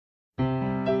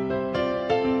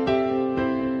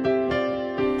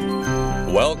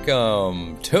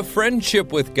Welcome to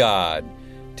Friendship with God.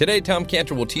 Today, Tom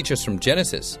Cantor will teach us from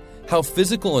Genesis how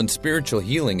physical and spiritual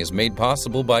healing is made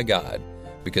possible by God,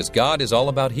 because God is all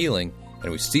about healing,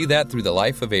 and we see that through the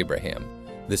life of Abraham.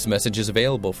 This message is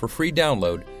available for free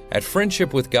download at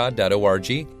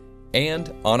friendshipwithgod.org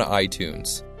and on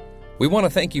iTunes. We want to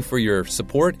thank you for your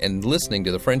support and listening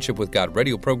to the Friendship with God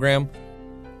radio program.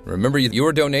 Remember,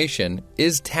 your donation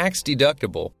is tax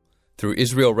deductible through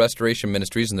Israel Restoration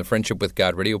Ministries and the Friendship with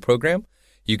God radio program.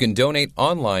 You can donate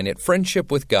online at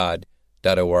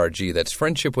friendshipwithgod.org. That's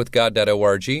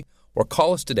friendshipwithgod.org, or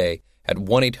call us today at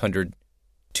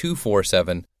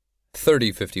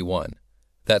 1-800-247-3051.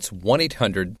 That's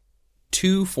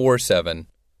 1-800-247-3051.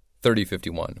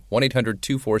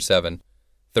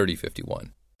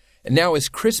 1-800-247-3051. And now, as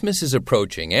Christmas is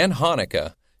approaching and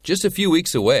Hanukkah just a few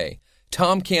weeks away,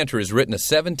 Tom Cantor has written a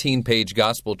 17-page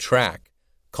gospel tract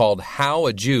called How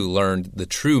a Jew Learned the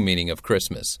True Meaning of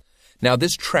Christmas. Now,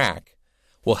 this tract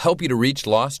will help you to reach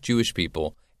lost Jewish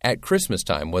people at Christmas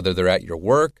time, whether they're at your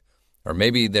work, or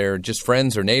maybe they're just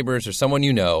friends or neighbors or someone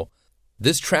you know.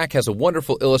 This tract has a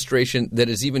wonderful illustration that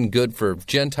is even good for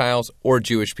Gentiles or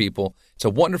Jewish people. It's a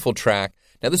wonderful tract.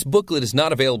 Now, this booklet is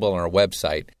not available on our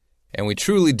website, and we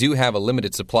truly do have a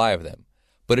limited supply of them.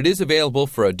 But it is available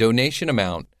for a donation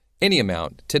amount, any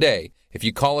amount, today, if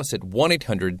you call us at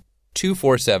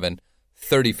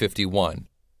 1-800-247-3051.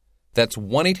 That's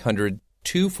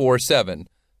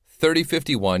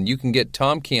 1-800-247-3051. You can get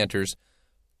Tom Cantor's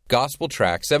gospel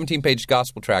tract, 17-page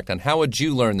gospel tract on how a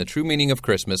Jew learned the true meaning of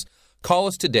Christmas. Call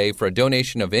us today for a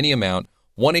donation of any amount,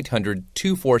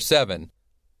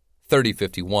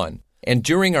 1-800-247-3051. And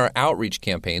during our outreach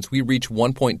campaigns, we reach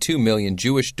 1.2 million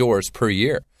Jewish doors per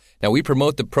year. Now, we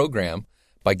promote the program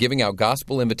by giving out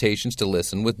gospel invitations to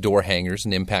listen with door hangers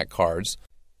and impact cards.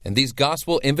 And these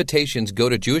gospel invitations go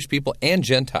to Jewish people and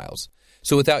Gentiles.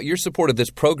 So without your support of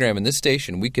this program and this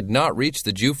station, we could not reach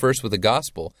the Jew first with the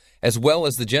gospel, as well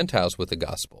as the Gentiles with the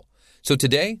gospel. So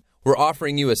today, we're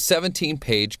offering you a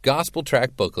 17-page gospel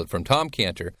tract booklet from Tom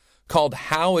Cantor called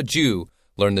How a Jew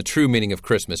Learned the True Meaning of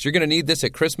Christmas. You're going to need this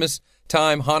at Christmas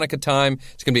time, Hanukkah time.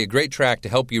 It's going to be a great tract to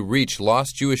help you reach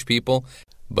lost Jewish people.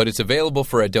 But it's available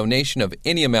for a donation of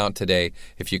any amount today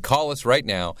if you call us right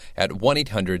now at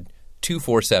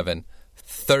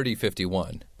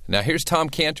 1-800-247-3051. Now here's Tom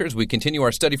Cantor as we continue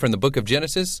our study from the book of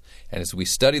Genesis and as we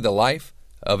study the life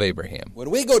of Abraham. When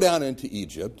we go down into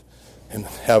Egypt and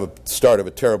have a start of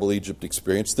a terrible Egypt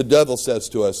experience, the devil says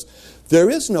to us, there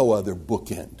is no other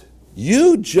bookend.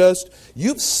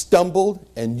 You've stumbled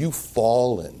and you've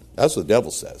fallen. That's what the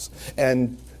devil says.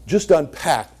 And just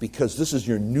unpack, because this is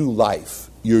your new life.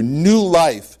 Your new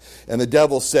life. And the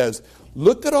devil says,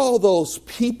 look at all those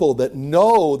people that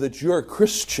know that you're a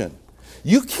Christian.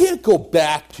 You can't go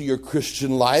back to your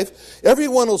Christian life.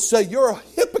 Everyone will say, you're a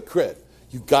hypocrite.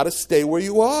 You've got to stay where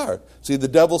you are. See, the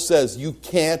devil says, you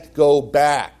can't go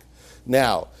back.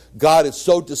 Now, God is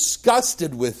so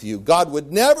disgusted with you. God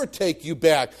would never take you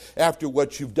back after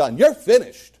what you've done. You're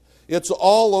finished. It's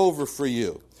all over for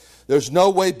you. There's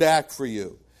no way back for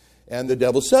you. And the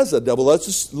devil says that. The devil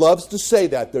loves to say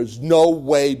that. There's no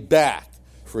way back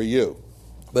for you.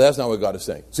 But that's not what God is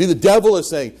saying. See, the devil is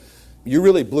saying, you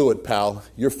really blew it, pal.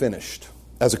 You're finished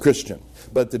as a Christian.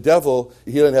 But the devil,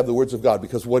 he doesn't have the words of God,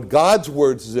 because what God's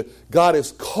words is that God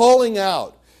is calling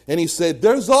out. And he said,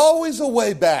 there's always a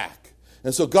way back.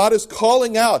 And so God is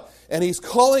calling out, and he's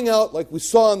calling out, like we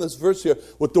saw in this verse here,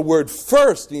 with the word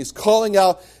first. And he's calling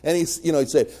out, and he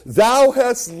said, thou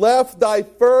hast left thy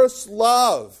first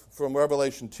love, from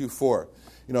Revelation 2:4.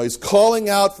 He's calling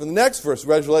out from the next verse,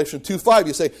 Revelation 2:5.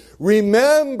 You say,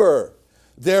 remember,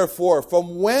 therefore,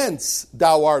 from whence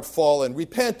thou art fallen,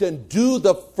 repent and do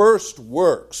the first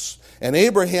works. And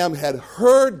Abraham had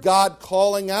heard God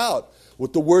calling out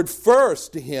with the word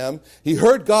first to him. He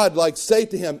heard God say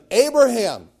to him,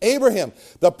 Abraham, Abraham,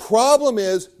 the problem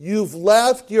is you've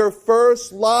left your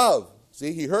first love.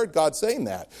 See, he heard God saying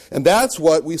that. And that's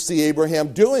what we see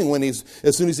Abraham doing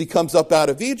as soon as he comes up out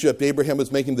of Egypt. Abraham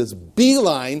is making this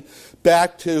beeline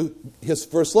back to his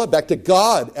first love, back to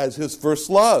God as his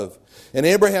first love. And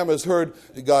Abraham has heard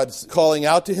God calling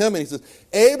out to him, and he says,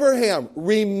 Abraham,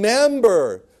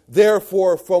 remember,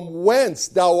 therefore, from whence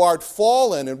thou art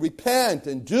fallen, and repent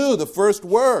and do the first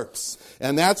works.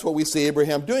 And that's what we see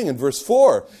Abraham doing in verse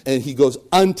 4. And he goes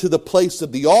unto the place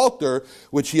of the altar,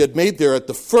 which he had made there at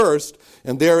the first,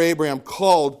 and there Abram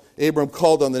called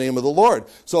on the name of the Lord.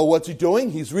 So what's he doing?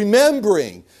 He's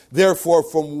remembering. Therefore,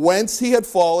 from whence he had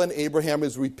fallen, Abraham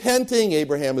is repenting.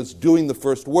 Abraham is doing the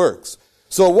first works.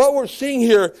 So what we're seeing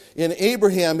here in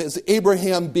Abraham is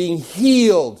Abraham being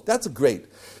healed. That's great.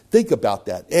 Think about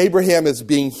that. Abraham is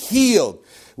being healed.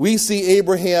 We see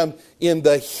Abraham in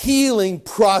the healing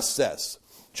process.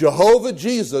 Jehovah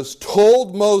Jesus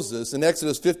told Moses in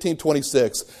Exodus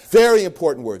 15:26, very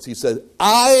important words. He said,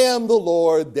 I am the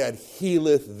Lord that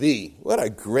healeth thee. What a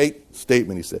great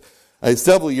statement he said.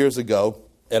 Several years ago,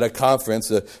 at a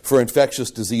conference for infectious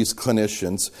disease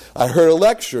clinicians, I heard a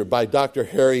lecture by Dr.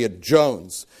 Harriet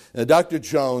Jones. And Dr.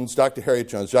 Harriet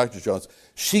Jones,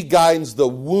 she guides the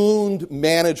wound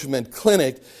management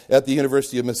clinic at the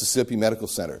University of Mississippi Medical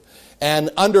Center. And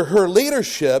under her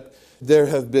leadership, there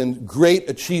have been great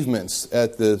achievements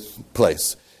at this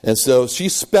place. And so she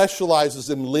specializes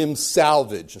in limb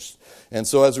salvage. And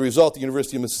so as a result, the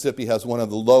University of Mississippi has one of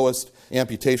the lowest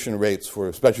amputation rates,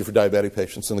 especially for diabetic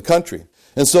patients in the country.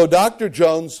 And so Dr.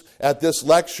 Jones at this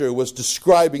lecture was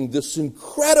describing this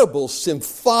incredible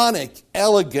symphonic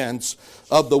elegance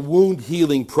of the wound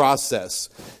healing process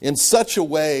in such a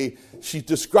way, she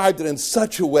described it in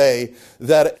such a way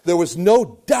that there was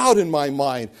no doubt in my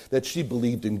mind that she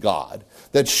believed in God,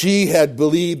 that she had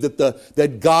believed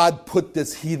that God put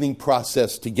this healing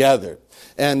process together.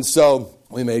 And so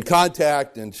we made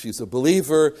contact, and she's a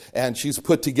believer, and she's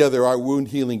put together our wound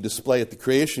healing display at the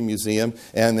Creation Museum,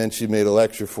 and then she made a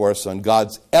lecture for us on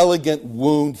God's elegant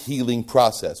wound healing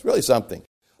process. Really something.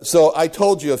 So I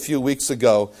told you a few weeks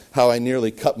ago how I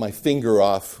nearly cut my finger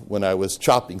off when I was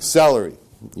chopping celery.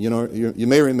 You know, you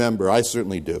may remember, I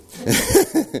certainly do.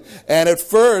 And at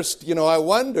first, I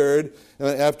wondered,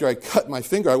 after I cut my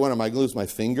finger, I wondered, am I going to lose my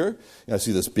finger? I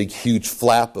see this big, huge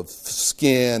flap of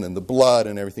skin and the blood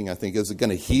and everything. I think, is it going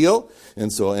to heal?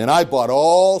 And I bought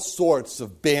all sorts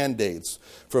of Band-Aids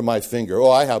for my finger.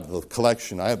 I have the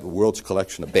collection. I have the world's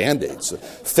collection of Band-Aids.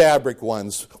 Fabric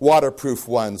ones, waterproof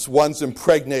ones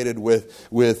impregnated with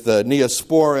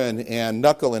Neosporin, and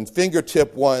knuckle and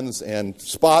fingertip ones, and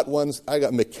spot ones. I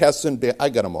got McKesson. I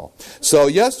got them all. So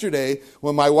yesterday,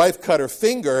 when my wife cut her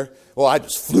finger, I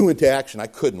just flew into action. I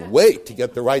couldn't wait to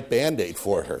get the right Band-Aid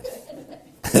for her.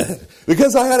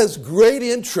 Because I had this great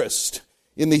interest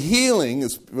in the healing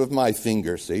of my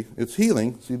finger. See, it's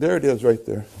healing. See, there it is right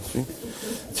there. See,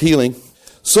 it's healing.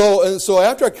 So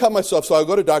after I cut myself, I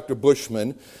go to Dr.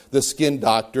 Bushman, the skin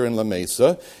doctor in La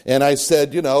Mesa, and I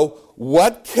said,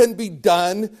 what can be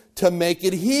done to make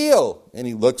it heal? And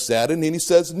he looks at it and he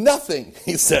says, nothing.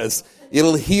 He says,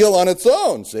 it'll heal on its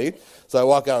own, see? So I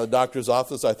walk out of the doctor's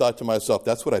office. I thought to myself,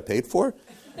 that's what I paid for?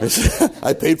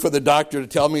 I paid for the doctor to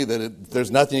tell me that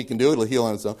there's nothing he can do. It'll heal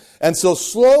on its own. And so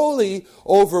slowly,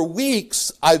 over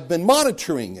weeks, I've been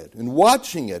monitoring it and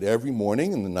watching it every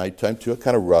morning and the nighttime too. I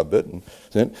kind of rub it.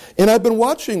 And I've been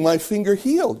watching my finger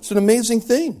heal. It's an amazing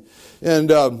thing.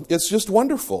 And it's just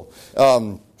wonderful.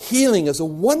 Healing is a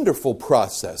wonderful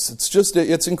process.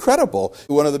 It's incredible.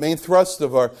 One of the main thrusts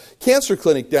of our cancer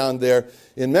clinic down there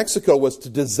in Mexico was to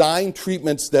design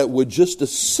treatments that would just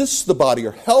assist the body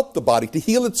or help the body to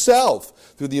heal itself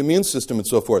through the immune system and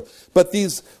so forth. But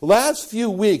these last few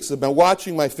weeks, I've been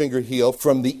watching my finger heal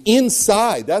from the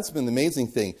inside. That's been the amazing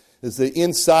thing, is the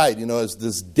inside, is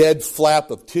this dead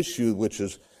flap of tissue which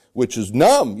is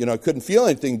numb. I couldn't feel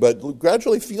anything, but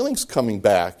gradually feeling's coming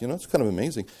back. It's kind of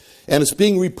amazing. And it's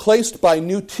being replaced by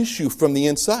new tissue from the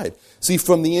inside. See,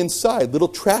 from the inside, little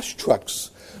trash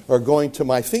trucks are going to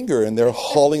my finger, and they're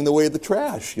hauling away the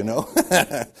trash,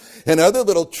 And other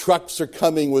little trucks are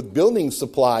coming with building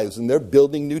supplies, and they're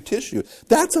building new tissue.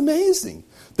 That's amazing.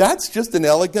 That's just an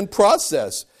elegant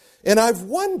process. And I've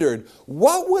wondered,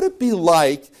 what would it be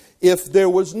like if there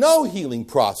was no healing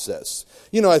process?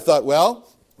 I thought,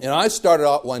 I started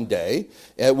out one day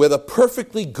with a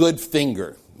perfectly good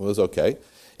finger. It was okay.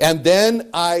 And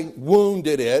then I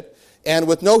wounded it. And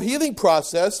with no healing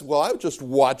process, I would just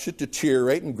watch it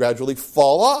deteriorate and gradually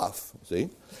fall off. See?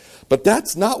 But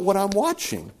that's not what I'm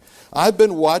watching. I've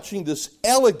been watching this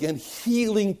elegant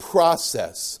healing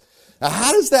process. Now,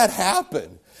 how does that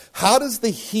happen? How does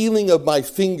the healing of my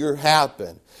finger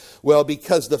happen? Well,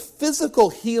 because the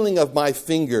physical healing of my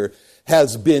finger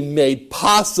has been made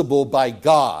possible by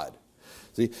God.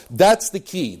 See, that's the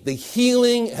key. The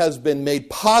healing has been made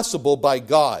possible by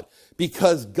God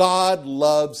because God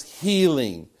loves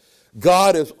healing.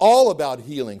 God is all about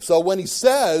healing. So when he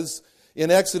says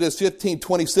in Exodus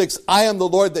 15:26, I am the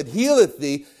Lord that healeth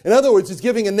thee, in other words, he's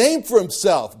giving a name for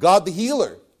himself, God the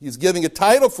healer. He's giving a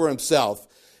title for himself.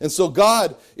 And so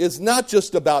God is not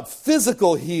just about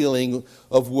physical healing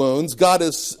of wounds. God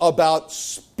is about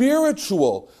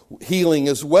spiritual healing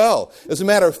as well. As a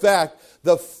matter of fact,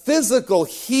 the physical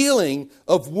healing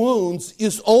of wounds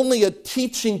is only a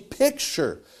teaching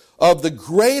picture of the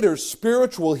greater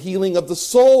spiritual healing of the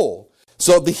soul.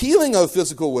 So the healing of a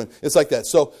physical wound is like that.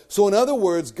 So in other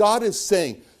words, God is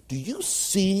saying, Do you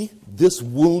see this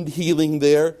wound healing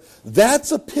there?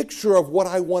 That's a picture of what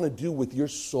I want to do with your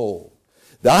soul.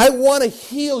 I want to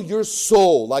heal your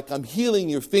soul like I'm healing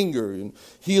your finger and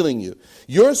healing you.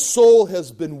 Your soul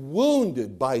has been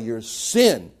wounded by your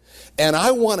sin. And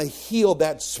I want to heal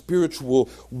that spiritual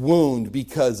wound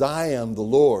because I am the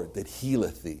Lord that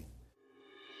healeth thee.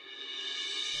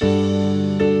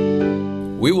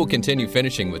 We will continue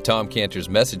finishing with Tom Cantor's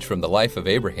message from the life of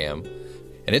Abraham.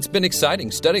 And it's been exciting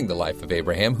studying the life of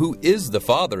Abraham, who is the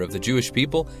father of the Jewish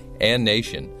people and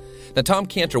nation. Now, Tom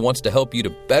Cantor wants to help you to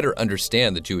better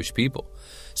understand the Jewish people.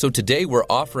 So today we're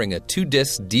offering a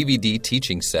 2-disc DVD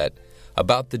teaching set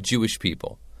about the Jewish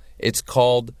people. It's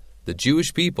called The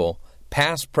Jewish People,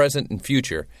 Past, Present, and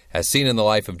Future, as seen in the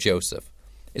life of Joseph.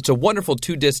 It's a wonderful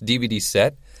 2-disc DVD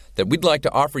set that we'd like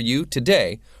to offer you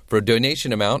today for a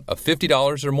donation amount of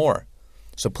 $50 or more.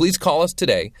 So please call us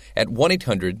today at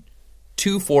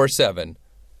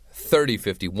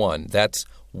 1-800-247-3051. That's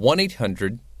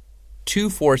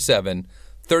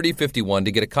 1-800-247-3051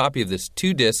 to get a copy of this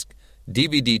 2-disc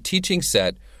DVD teaching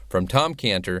set from Tom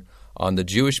Cantor on the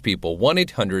Jewish people.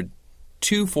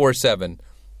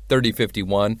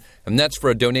 1-800-247-3051. And that's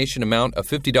for a donation amount of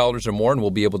 $50 or more, and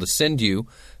we'll be able to send you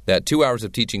that 2 hours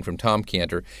of teaching from Tom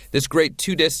Cantor. This great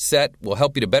 2-disc set will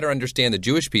help you to better understand the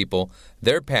Jewish people,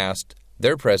 their past,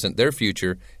 their present, their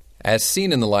future, as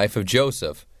seen in the life of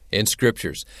Joseph in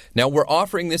Scriptures. Now, we're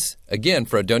offering this, again,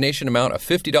 for a donation amount of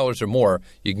 $50 or more.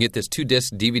 You can get this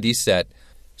 2-disc DVD set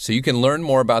so you can learn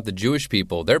more about the Jewish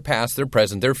people, their past, their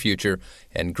present, their future,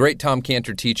 and great Tom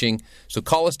Cantor teaching. So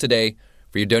call us today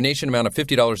for your donation amount of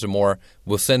 $50 or more.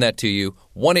 We'll send that to you,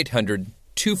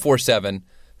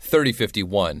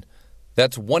 1-800-247-3051.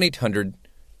 That's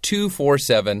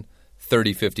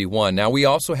 1-800-247-3051. Now, we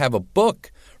also have a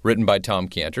book written by Tom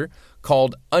Cantor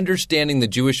called Understanding the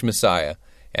Jewish Messiah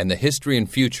and the History and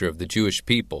Future of the Jewish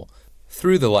People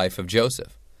through the life of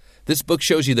Joseph. This book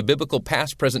shows you the biblical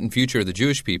past, present, and future of the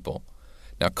Jewish people.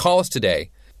 Now call us today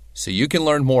so you can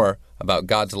learn more about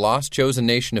God's lost, chosen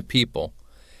nation of people.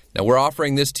 Now we're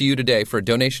offering this to you today for a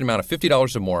donation amount of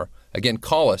 $50 or more. Again,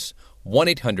 call us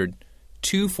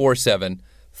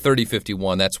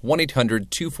 1-800-247-3051. That's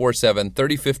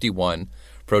 1-800-247-3051.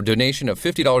 For a donation of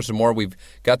 $50 or more, we've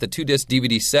got the 2-disc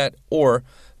DVD set or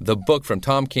the book from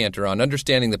Tom Cantor on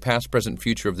understanding the past, present, and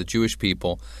future of the Jewish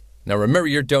people. Now remember,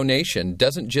 your donation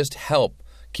doesn't just help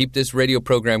keep this radio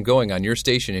program going on your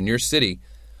station in your city,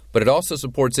 but it also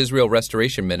supports Israel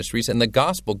Restoration Ministries and the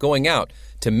gospel going out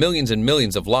to millions and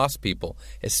millions of lost people,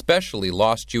 especially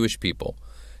lost Jewish people.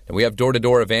 And we have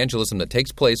door-to-door evangelism that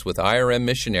takes place with IRM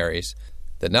missionaries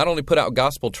that not only put out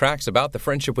gospel tracts about the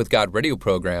Friendship with God radio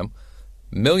program,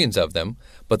 millions of them,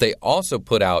 but they also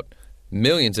put out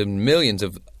millions and millions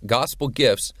of gospel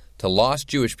gifts to lost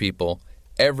Jewish people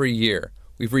every year.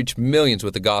 We've reached millions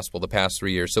with the gospel the past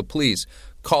 3 years. So please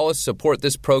call us, support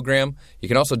this program. You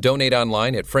can also donate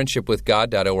online at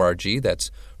friendshipwithgod.org.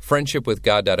 That's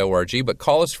friendshipwithgod.org. But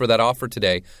call us for that offer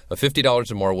today of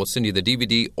 $50 or more. We'll send you the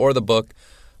DVD or the book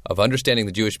of Understanding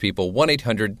the Jewish People.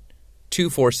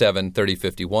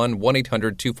 1-800-247-3051.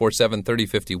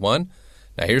 1-800-247-3051.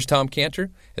 Now here's Tom Cantor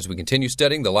as we continue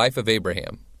studying the life of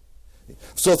Abraham.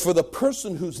 So for the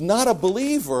person who's not a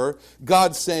believer,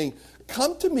 God's saying,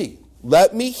 come to me.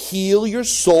 Let me heal your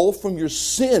soul from your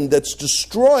sin that's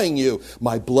destroying you.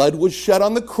 My blood was shed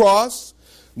on the cross.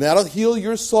 That'll heal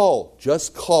your soul.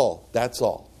 Just call. That's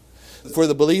all. For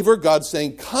the believer, God's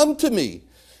saying, come to me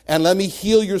and let me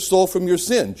heal your soul from your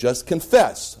sin. Just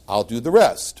confess. I'll do the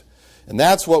rest. And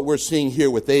that's what we're seeing here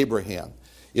with Abraham.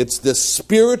 It's the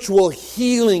spiritual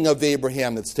healing of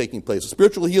Abraham that's taking place. A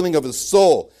spiritual healing of his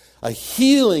soul. A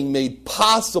healing made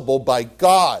possible by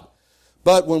God.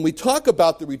 But when we talk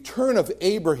about the return of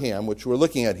Abraham, which we're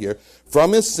looking at here,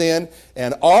 from his sin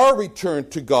and our return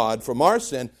to God from our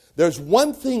sin, there's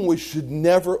one thing we should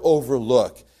never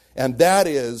overlook, and that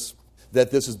is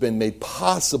that this has been made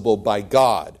possible by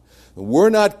God.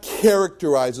 We're not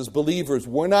characterized as believers.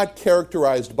 We're not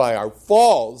characterized by our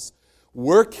falls.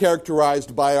 We're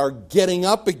characterized by our getting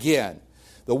up again.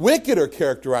 The wicked are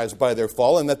characterized by their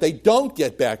fall and that they don't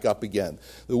get back up again.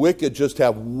 The wicked just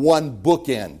have one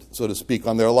bookend, so to speak,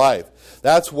 on their life.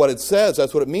 That's what it says.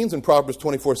 That's what it means in Proverbs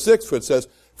 24:6, where it says,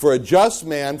 for a just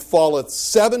man falleth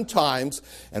 7 times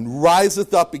and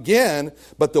riseth up again,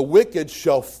 but the wicked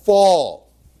shall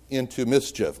fall into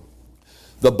mischief.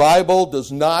 The Bible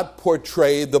does not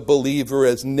portray the believer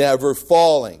as never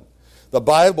falling. The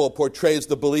Bible portrays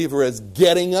the believer as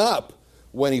getting up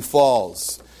when he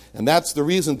falls. And that's the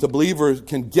reason the believer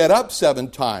can get up 7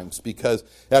 times because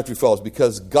after he falls,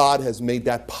 because God has made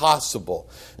that possible.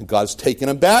 And God's taken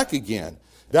him back again.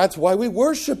 That's why we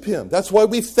worship him. That's why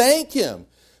we thank him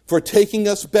for taking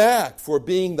us back, for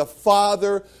being the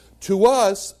father to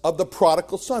us of the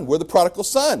prodigal son. We're the prodigal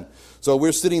son. So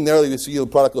we're sitting there, you see the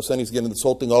prodigal son, he's getting this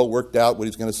whole thing all worked out, what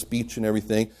he's going to speech and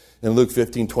everything. In Luke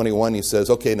 15:21, he says,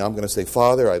 okay, now I'm going to say,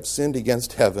 Father, I've sinned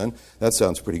against heaven. That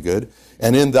sounds pretty good.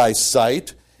 And in thy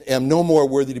sight, am no more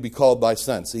worthy to be called thy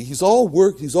son. See, he's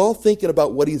all thinking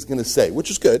about what he's going to say,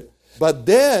 which is good. But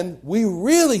then we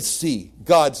really see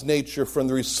God's nature from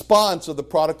the response of the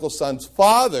prodigal son's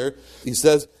father. He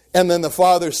says, and then the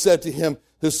father said to him,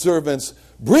 his servants,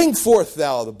 bring forth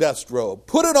thou the best robe,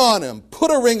 put it on him,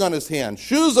 put a ring on his hand,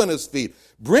 shoes on his feet,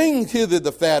 bring hither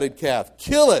the fatted calf,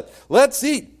 kill it, let's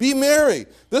eat, be merry.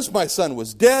 This my son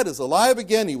was dead, is alive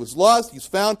again, he was lost, he's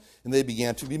found, and they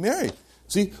began to be merry.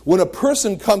 See, when a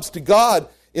person comes to God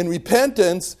in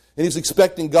repentance, and he's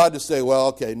expecting God to say, well,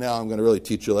 okay, now I'm going to really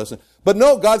teach you a lesson. But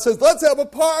no, God says, let's have a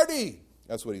party.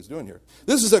 That's what he's doing here.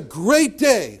 This is a great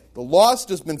day. The lost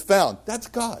has been found. That's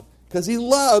God, because he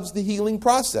loves the healing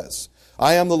process.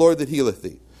 I am the Lord that healeth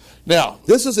thee. Now,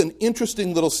 this is an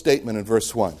interesting little statement in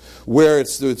verse 1, where it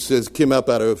says, came up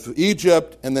out of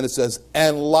Egypt, and then it says,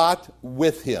 and Lot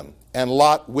with him. And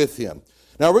Lot with him.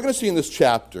 Now, we're going to see in this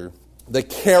chapter the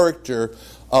character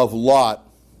of Lot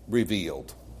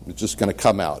revealed. It's just going to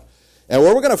come out. And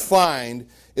what we're going to find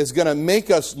is going to make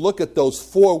us look at those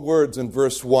 4 words in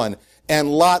verse 1,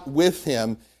 and Lot with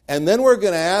him, and then we're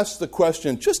going to ask the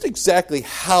question, just exactly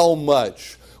how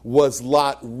much was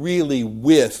Lot really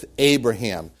with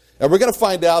Abraham? And we're going to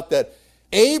find out that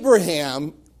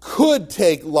Abraham could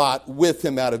take Lot with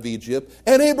him out of Egypt,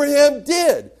 and Abraham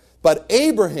did. But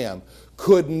Abraham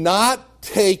could not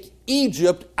take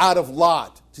Egypt out of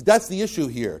Lot. See, that's the issue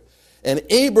here. And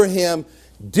Abraham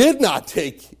did not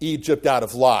take Egypt out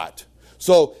of Lot.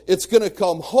 So it's going to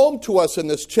come home to us in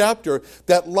this chapter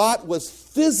that Lot was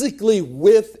physically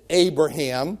with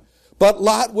Abraham, but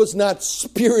Lot was not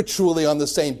spiritually on the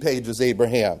same page as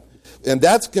Abraham. And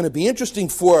that's going to be interesting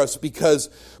for us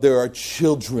because there are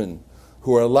children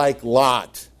who are like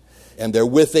Lot, and they're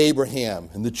with Abraham,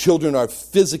 and the children are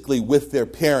physically with their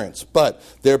parents, but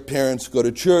their parents go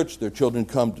to church, their children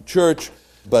come to church,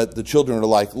 but the children are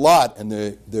like Lot, and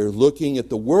they're looking at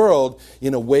the world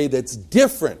in a way that's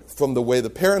different from the way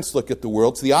the parents look at the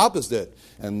world. It's the opposite.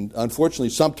 And unfortunately,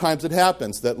 sometimes it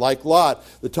happens that, like Lot,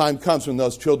 the time comes when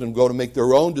those children go to make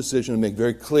their own decision and make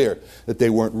very clear that they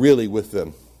weren't really with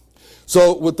them.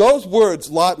 So with those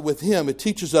words, Lot with him, it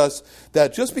teaches us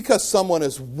that just because someone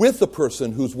is with a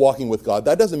person who's walking with God,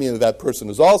 that doesn't mean that that person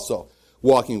is also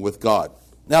walking with God.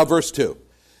 Now, verse 2.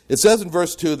 It says in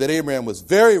verse 2 that Abraham was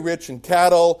very rich in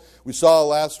cattle. We saw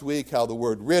last week how the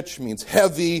word rich means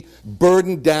heavy,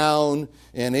 burdened down,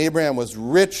 and Abraham was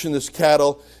rich in this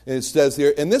cattle. And it says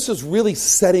here, and this is really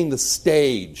setting the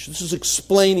stage. This is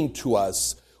explaining to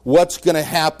us what's going to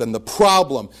happen, the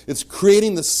problem. It's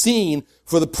creating the scene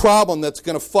for the problem that's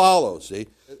going to follow, see,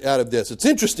 out of this. It's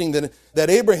interesting that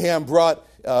Abraham brought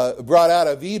out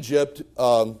of Egypt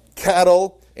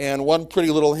cattle and one pretty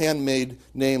little handmaid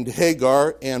named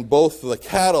Hagar, and both the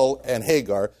cattle and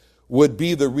Hagar would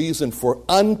be the reason for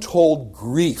untold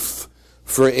grief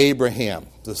for Abraham.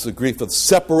 This is a grief of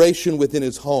separation within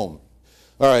his home.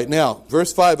 All right, now,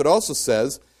 verse 5, it also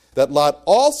says that Lot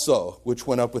also, which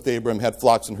went up with Abraham, had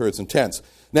flocks and herds and tents.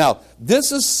 Now,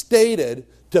 this is stated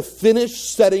to finish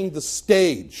setting the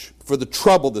stage for the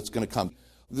trouble that's going to come.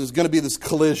 There's going to be this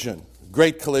collision.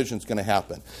 Great collision is going to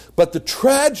happen. But the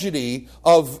tragedy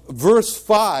of verse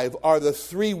 5 are the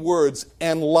 3 words,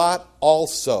 and Lot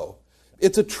also.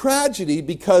 It's a tragedy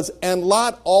because and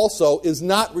Lot also is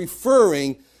not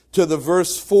referring to the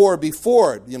verse 4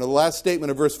 before it. You know, the last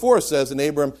statement of verse 4 says, and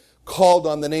Abram called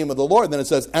on the name of the Lord. Then it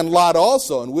says, and Lot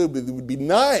also. And it would be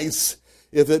nice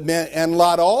if it meant, and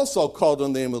Lot also called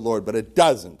on the name of the Lord, but it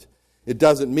doesn't. It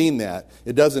doesn't mean that.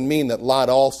 It doesn't mean that Lot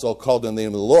also called on the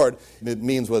name of the Lord. It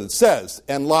means what it says.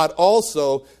 And Lot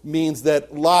also means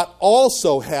that Lot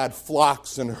also had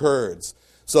flocks and herds.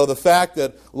 So the fact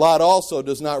that Lot also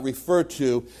does not refer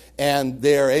to, and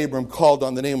there Abram called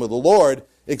on the name of the Lord,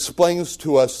 explains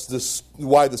to us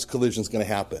why this collision is going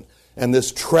to happen, and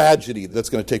this tragedy that's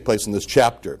going to take place in this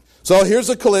chapter. So here's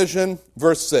a collision,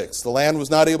 verse 6. The land was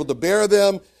not able to bear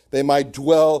them. They might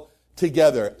dwell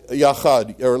together,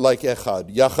 yachad, or like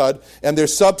echad, yachad, and their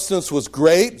substance was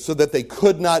great, so that they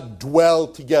could not dwell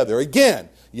together. Again,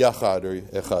 yachad or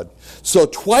echad. So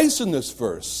twice in this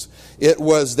verse, it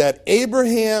was that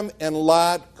Abraham and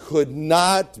Lot could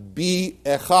not be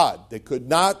echad. They could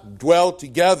not dwell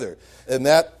together. And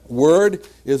that word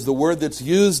is the word that's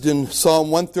used in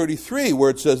Psalm 133,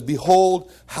 where it says,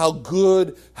 behold, how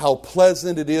good, how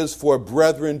pleasant it is for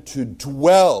brethren to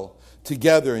dwell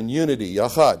together in unity,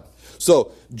 yachad.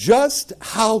 So just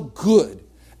how good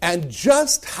and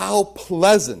just how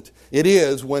pleasant it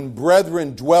is when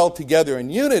brethren dwell together in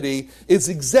unity is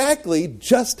exactly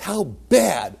just how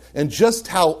bad and just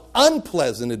how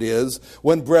unpleasant it is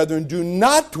when brethren do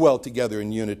not dwell together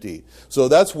in unity. So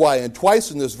that's why, and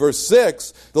twice in this verse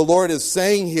 6, the Lord is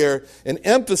saying here and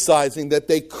emphasizing that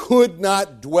they could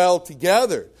not dwell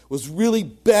together. It was really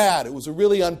bad. It was a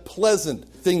really unpleasant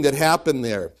thing that happened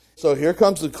there. So here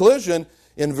comes the collision.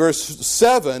 In verse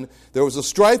 7, there was a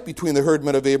strife between the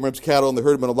herdmen of Abraham's cattle and the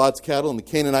herdmen of Lot's cattle, and the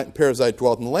Canaanite and Perizzite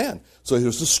dwelt in the land. So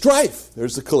here's the strife.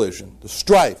 There's the collision, the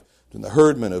strife between the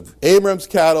herdmen of Abraham's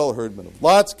cattle, herdmen of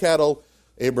Lot's cattle.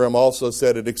 Abraham also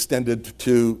said it extended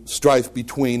to strife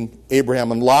between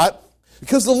Abraham and Lot,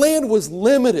 because the land was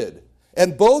limited,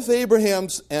 and both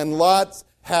Abraham's and Lot's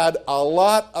had a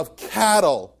lot of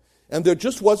cattle, and there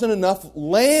just wasn't enough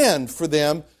land for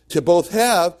them to both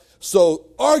have. So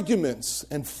arguments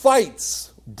and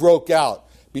fights broke out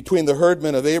between the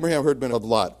herdmen of Abraham, herdmen of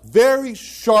Lot. Very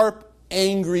sharp,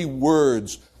 angry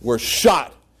words were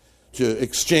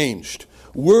exchanged.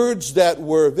 Words that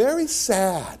were very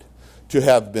sad to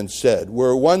have been said,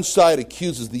 where one side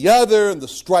accuses the other and the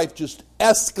strife just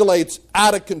escalates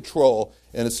out of control,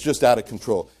 and it's just out of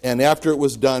control. And after it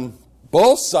was done,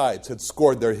 both sides had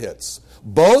scored their hits.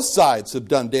 Both sides have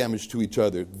done damage to each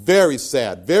other. Very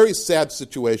sad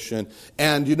situation.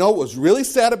 And you know what was really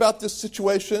sad about this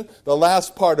situation? The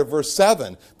last part of verse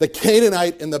 7. The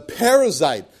Canaanite and the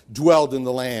Perizzite dwelled in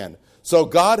the land. So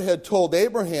God had told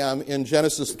Abraham in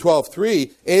Genesis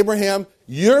 12:3, Abraham,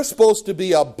 you're supposed to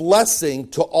be a blessing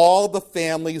to all the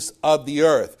families of the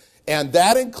earth. And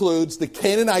that includes the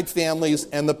Canaanite families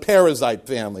and the Perizzite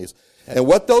families. And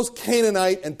what those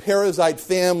Canaanite and Perizzite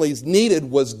families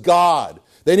needed was God.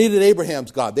 They needed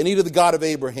Abraham's God. They needed the God of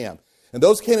Abraham. And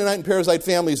those Canaanite and Perizzite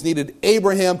families needed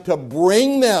Abraham to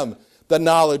bring them the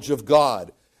knowledge of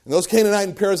God. And those Canaanite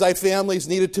and Perizzite families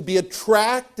needed to be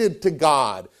attracted to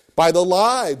God by the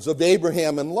lives of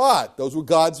Abraham and Lot. Those were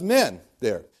God's men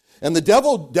there. And the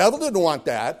devil didn't want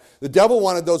that. The devil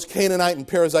wanted those Canaanite and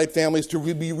Perizzite families to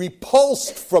be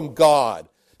repulsed from God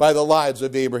by the lives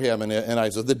of Abraham and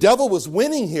Isaac. The devil was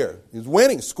winning here. He was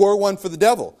winning. Score one for the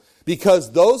devil.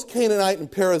 Because those Canaanite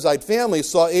and Perizzite families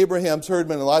saw Abraham's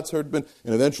herdmen and Lot's herdmen,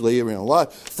 and eventually Abraham and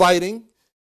Lot, fighting.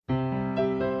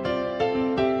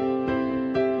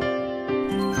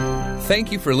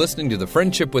 Thank you for listening to the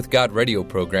Friendship with God radio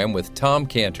program with Tom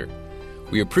Cantor.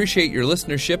 We appreciate your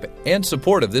listenership and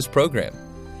support of this program.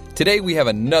 Today we have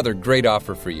another great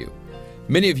offer for you.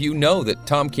 Many of you know that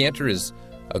Tom Cantor is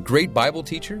a great Bible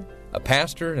teacher, a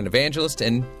pastor, an evangelist,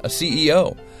 and a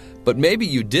CEO. But maybe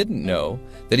you didn't know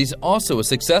that he's also a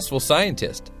successful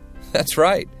scientist. That's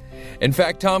right. In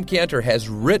fact, Tom Cantor has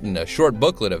written a short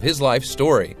booklet of his life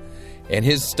story and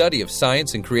his study of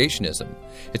science and creationism.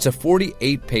 It's a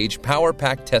 48-page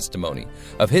power-packed testimony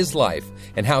of his life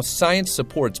and how science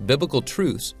supports biblical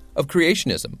truths of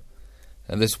creationism.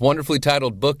 And this wonderfully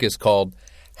titled book is called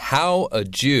How a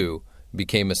Jew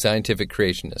Became a Scientific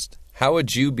Creationist. How a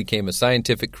Jew Became a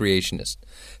Scientific Creationist.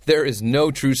 There is no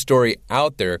true story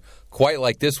out there quite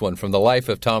like this one from the life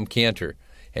of Tom Cantor.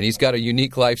 And he's got a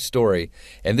unique life story.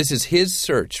 And this is his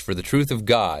search for the truth of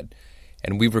God.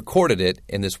 And we've recorded it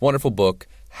in this wonderful book,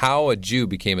 How a Jew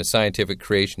Became a Scientific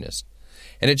Creationist.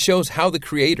 And it shows how the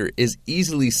Creator is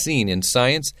easily seen in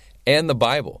science and the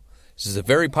Bible. This is a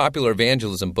very popular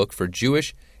evangelism book for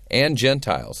Jewish and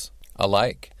Gentiles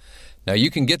alike. Now you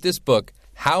can get this book,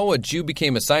 How a Jew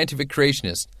Became a Scientific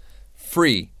Creationist,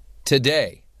 free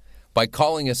today by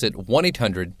calling us at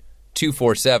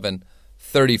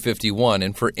 1-800-247-3051.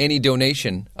 And for any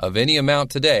donation of any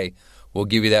amount today, we'll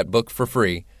give you that book for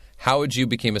free, How a Jew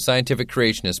Became a Scientific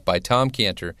Creationist by Tom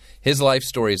Cantor, his life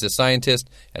story as a scientist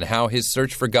and how his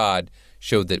search for God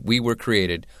showed that we were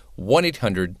created.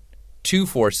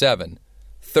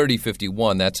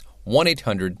 1-800-247-3051. That's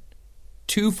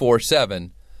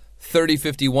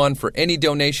 1-800-247-3051 for any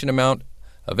donation amount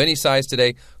of any size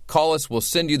today. Call us. We'll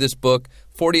send you this book,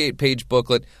 48-page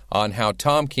booklet on how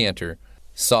Tom Cantor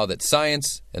saw that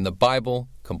science and the Bible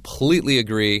completely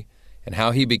agree and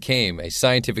how he became a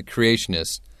scientific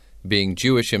creationist, being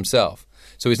Jewish himself.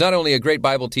 So he's not only a great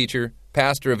Bible teacher,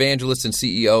 pastor, evangelist, and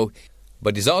CEO,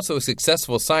 but he's also a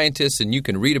successful scientist, and you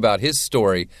can read about his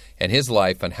story and his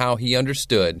life and how he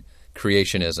understood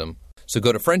creationism. So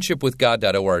go to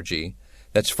friendshipwithgod.org.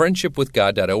 That's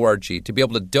friendshipwithgod.org to be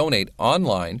able to donate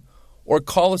online or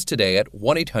call us today at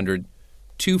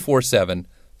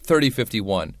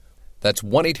 1-800-247-3051. That's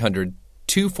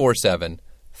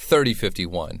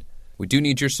 1-800-247-3051. We do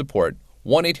need your support.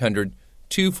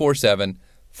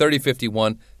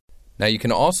 1-800-247-3051. Now, you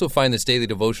can also find this daily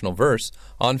devotional verse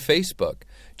on Facebook.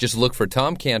 Just look for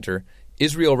Tom Cantor,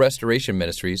 Israel Restoration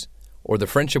Ministries, or the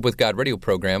Friendship with God radio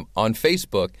program on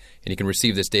Facebook, and you can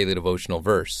receive this daily devotional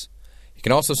verse. You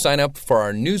can also sign up for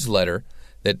our newsletter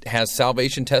that has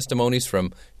salvation testimonies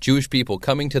from Jewish people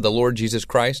coming to the Lord Jesus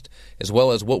Christ, as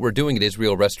well as what we're doing at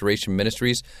Israel Restoration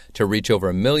Ministries to reach over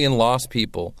 1 million lost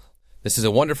people. This is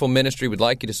a wonderful ministry. We'd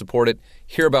like you to support it.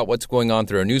 Hear about what's going on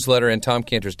through our newsletter and Tom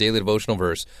Cantor's daily devotional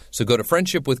verse. So go to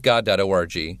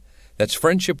friendshipwithgod.org. That's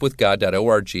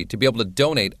friendshipwithgod.org to be able to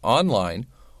donate online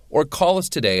or call us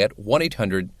today at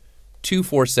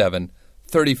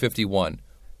 1-800-247-3051.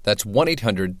 That's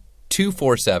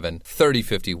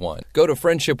 1-800-247-3051. Go to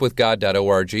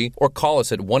friendshipwithgod.org or call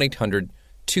us at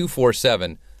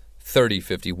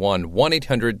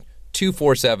 1-800-247-3051.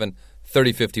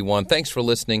 1-800-247-3051. Thanks for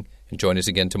listening, and join us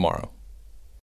again tomorrow.